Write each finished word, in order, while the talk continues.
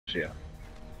Yeah.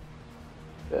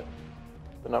 Yeah.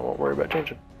 Then I won't worry about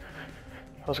changing.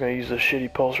 I was gonna use this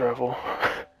shitty pulse rifle.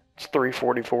 It's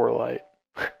 344 light.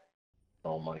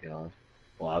 Oh my god.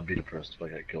 Well, I'd be depressed if I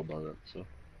got killed by that, so.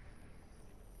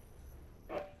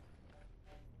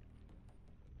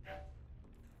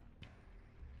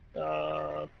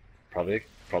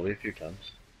 Probably a few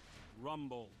times.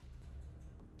 Rumble.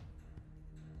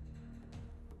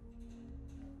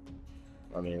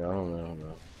 I mean, I don't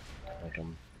know. Like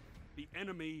The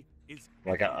enemy is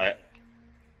like everywhere.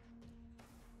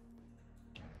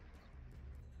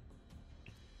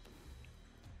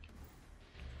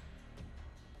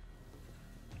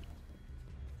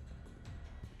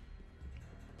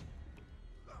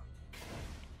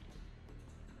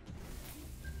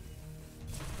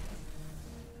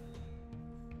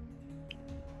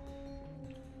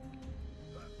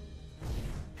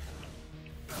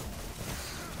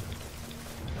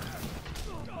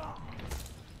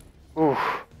 Oof.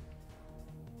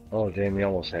 Oh damn, you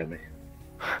almost had me.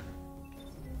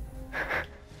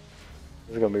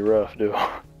 This is gonna be rough, dude. Nah,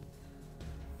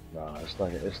 it's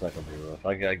not gonna be rough.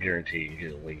 I guarantee you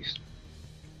get at least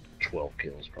 12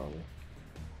 kills probably.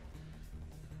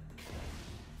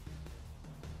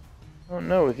 I don't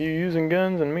know, with you using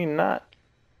guns and me not.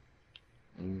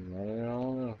 I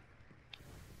don't know.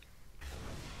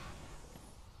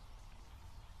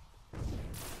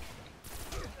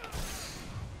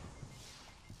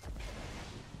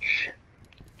 Shit.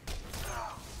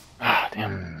 Ah,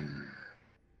 damn.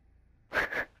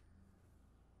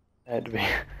 It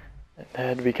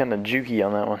had to be kind of jukey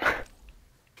on that one.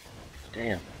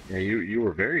 Damn. Yeah, you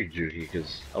were very jukey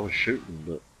because I was shooting,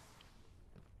 but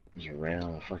I just ran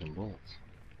out of fucking bullets.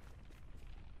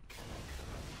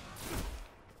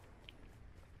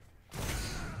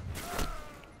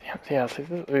 Damn, yeah, see,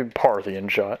 this is a Parthian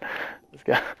shot. This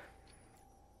guy.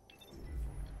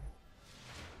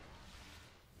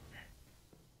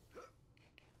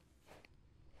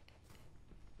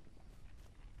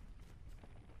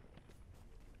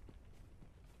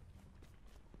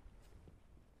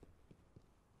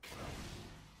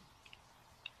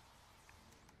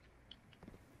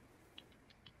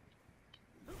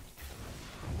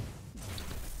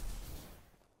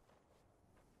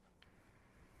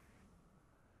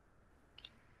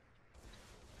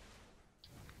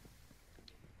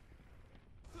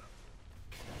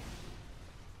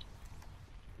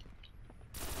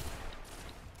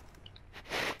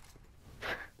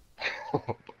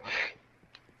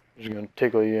 Just gonna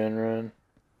tickle you and run.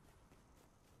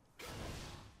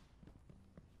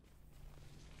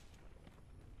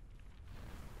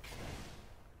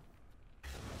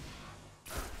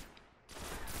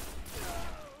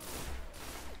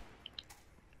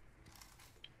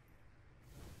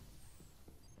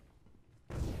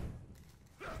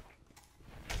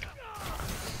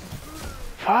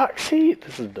 Fuck, see?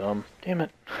 This is dumb. Damn it.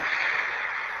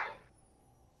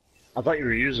 I thought you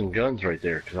were using guns right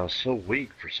there because I was so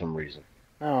weak for some reason.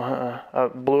 No, I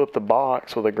blew up the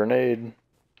box with a grenade.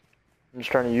 I'm just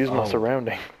trying to use my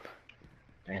surrounding.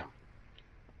 Damn.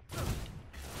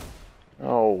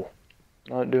 Oh.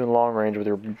 Not doing long range with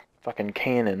your fucking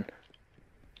cannon.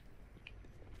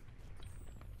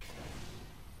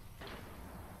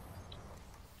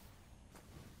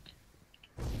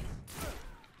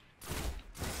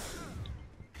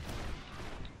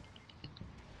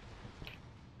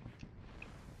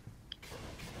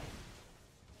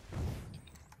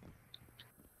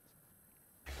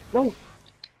 No!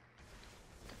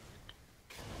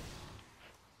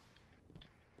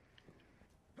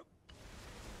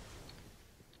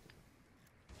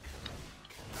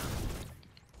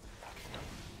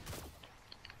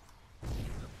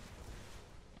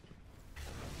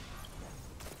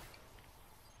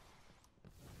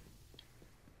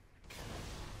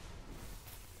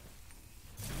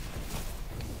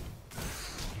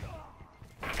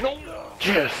 No!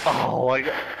 Yes! Oh my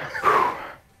god.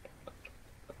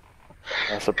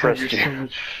 I suppressed God, you. you're so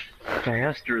much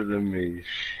faster than me.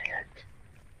 Shit.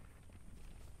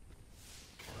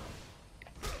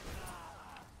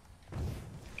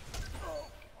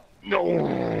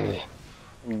 No!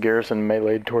 Garrison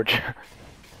meleeed towards you.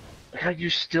 God, you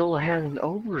still had an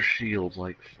overshield,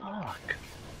 like, fuck.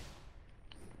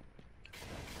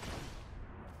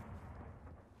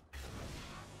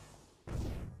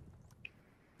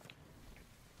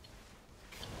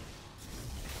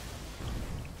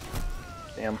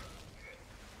 Damn.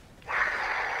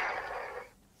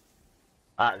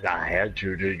 I had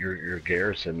to, dude. Your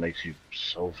garrison makes you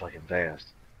so fucking fast.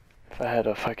 If I had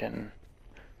a fucking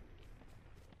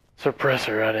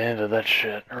suppressor, I'd have ended that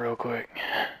shit real quick.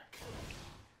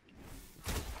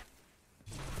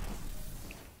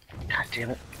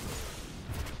 damn it.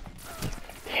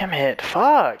 Damn it.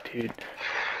 Fuck, dude.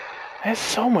 That's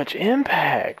so much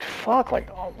impact. Fuck, like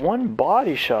one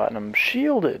body shot and I'm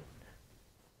shielded.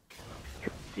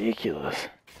 It's ridiculous.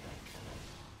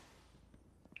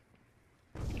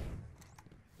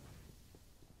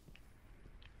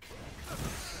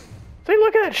 See,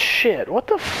 look at that shit. What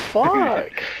the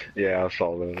fuck? Yeah, I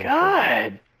saw that.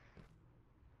 God.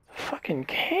 Fucking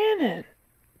cannon.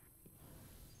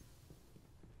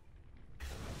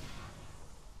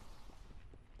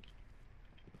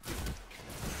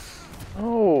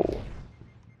 Oh.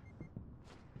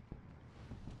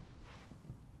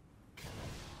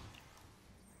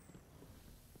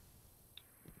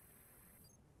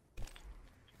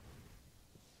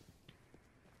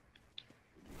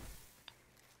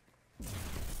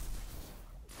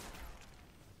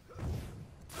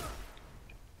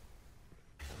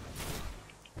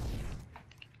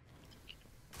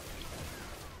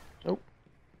 Nope.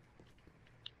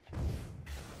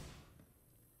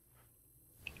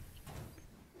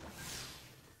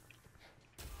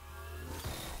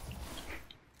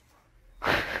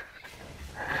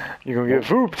 You're gonna get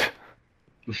vooped.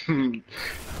 I'm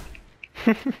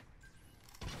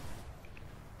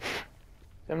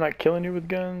not killing you with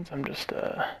guns, I'm just,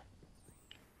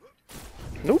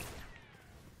 Nope.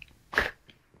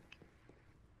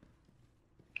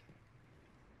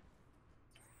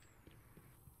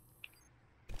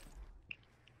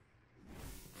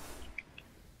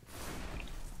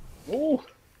 Oh.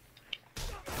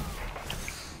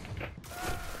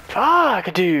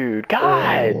 Fuck, dude.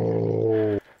 God.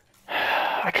 Oh.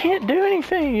 I can't do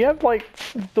anything. You have, like,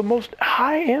 the most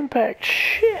high impact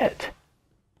shit.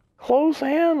 Close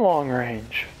and long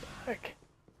range. Fuck.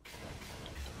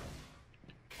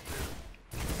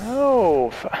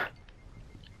 No. I'm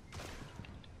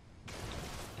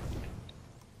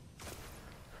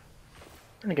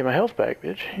gonna get my health back,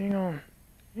 bitch. You ain't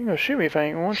gonna shoot me if I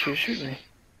ain't want you to shoot me.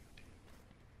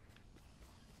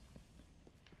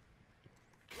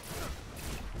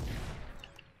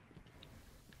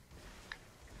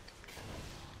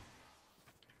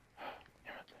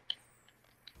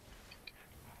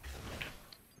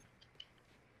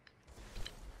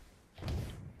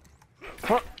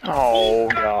 Oh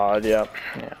god, yep.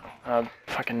 Yeah. I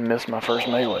fucking missed my first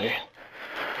melee.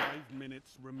 5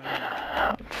 minutes remain.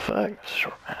 Fuck, it's a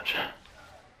short match.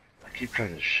 I keep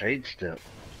trying to shade step.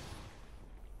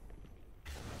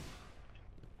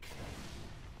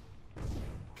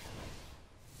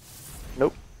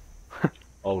 Nope.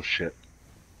 Oh shit.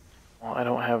 Well,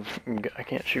 I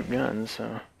can't shoot guns,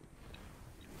 so.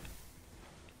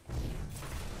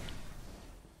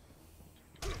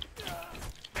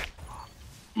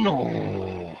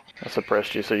 No. I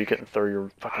suppressed you so you couldn't throw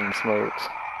your fucking smokes.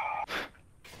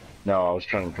 No, I was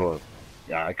trying to throw it.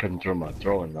 Yeah, I couldn't throw my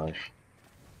throwing knife.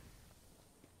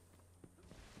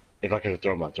 If I could have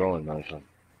thrown my throwing knife on.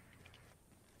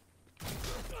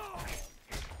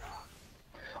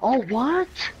 Oh, what?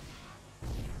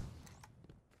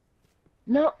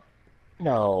 No.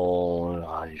 No.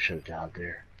 Oh, you should have died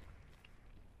there.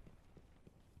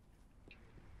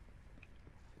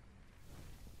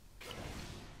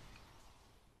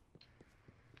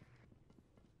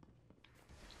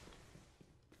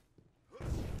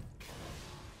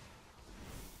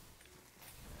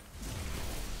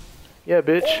 Yeah,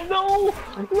 bitch. Oh,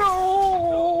 no!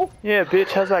 No! Yeah, bitch.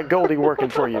 How's that Goldie working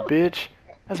for you, bitch?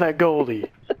 How's that Goldie?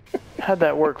 How'd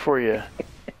that work for you?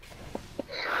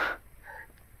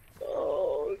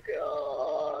 Oh,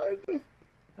 God.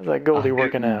 How's that Goldie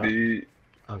working out? Beat.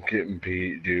 I'm getting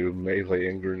beat, dude. Melee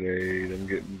and grenade. I'm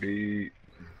getting beat.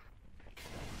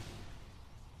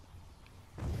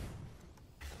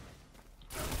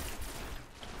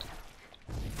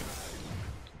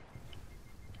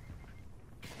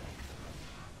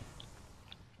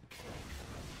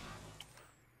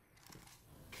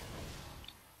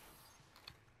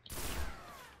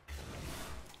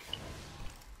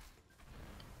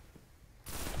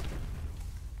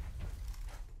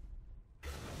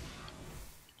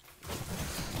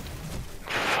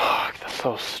 Fuck, that's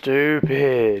so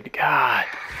stupid. God.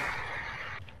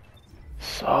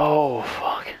 So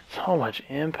much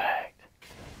impact.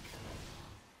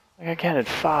 Like I counted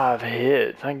 5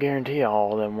 hits. I guarantee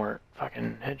all of them weren't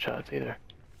fucking headshots either.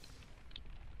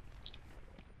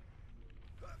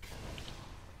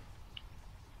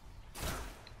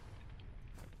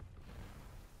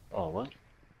 Oh, what?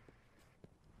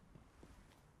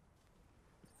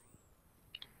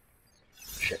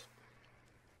 Shit.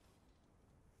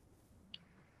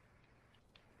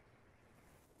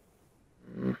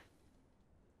 Mm.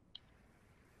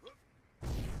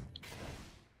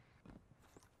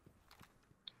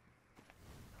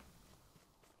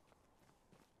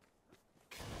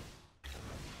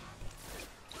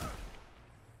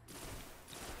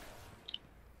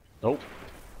 Nope.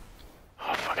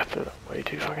 Oh fuck, I threw that way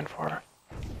too fucking far.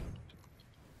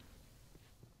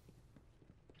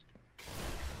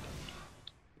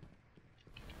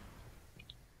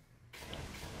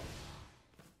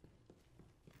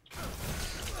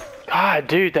 God,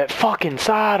 dude, that fucking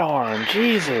sidearm,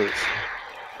 Jesus.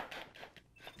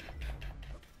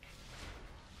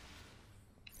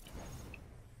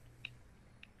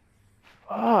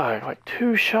 Fuck, like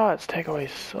 2 shots take away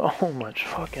so much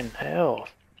fucking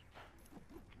health.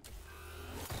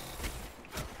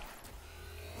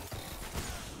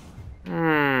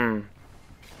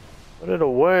 Put it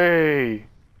away.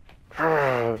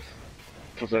 I'm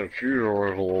Put that fusion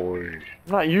rifle away.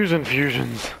 not using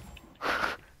fusions.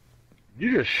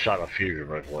 You just shot a fusion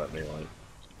rifle at me, like.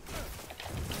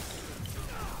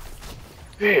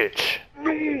 Bitch.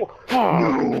 No!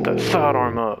 Fuck, put that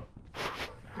sidearm up.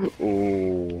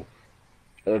 Oh.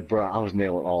 Bro, I was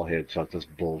nailing all headshots. That's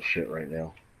bullshit right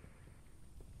now.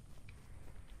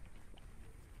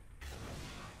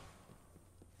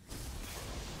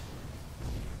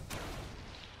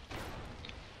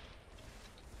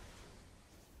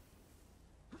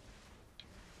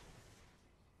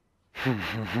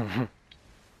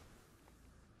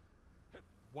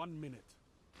 One minute.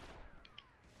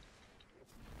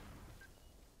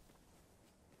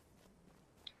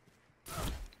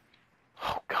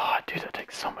 Oh god, dude, that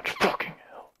takes so much fucking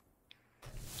hell.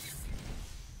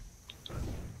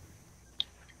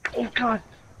 Oh god!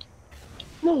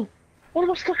 No! What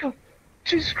am I stuck on?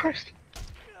 Jesus Christ!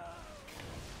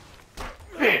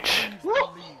 Bitch!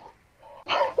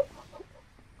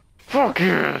 Fuck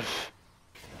yes!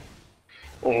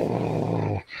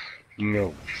 Oh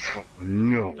no! Fuck,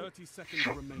 no! 30 seconds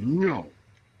Fuck, remaining. no!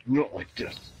 Not like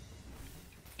this!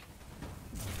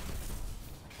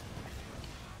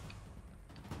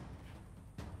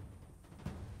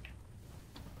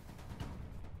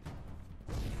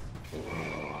 Oh,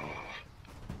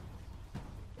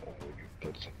 you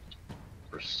put some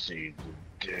proceed, you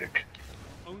dick.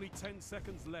 Only 10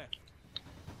 seconds left.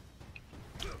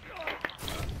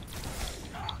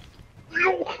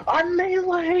 No! I'm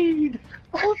meleeed!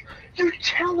 Oh, you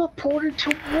teleported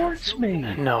towards me!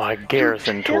 No, I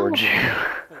garrisoned towards you.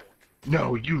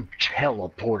 No, you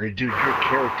teleported, dude. Your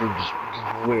character just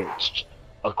glitched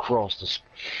across the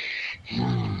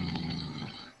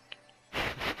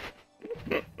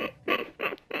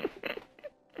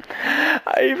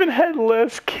I even had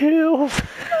less kills.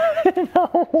 And I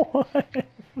won.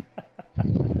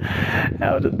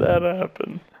 How did that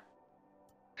happen?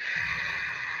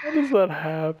 How does that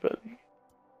happen?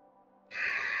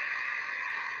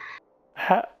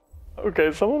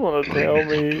 Okay, someone want to tell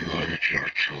me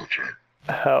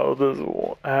how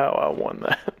I won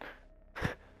that?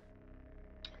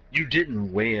 You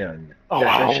didn't win. Oh,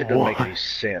 that I shit doesn't make won. any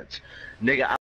sense. Nigga,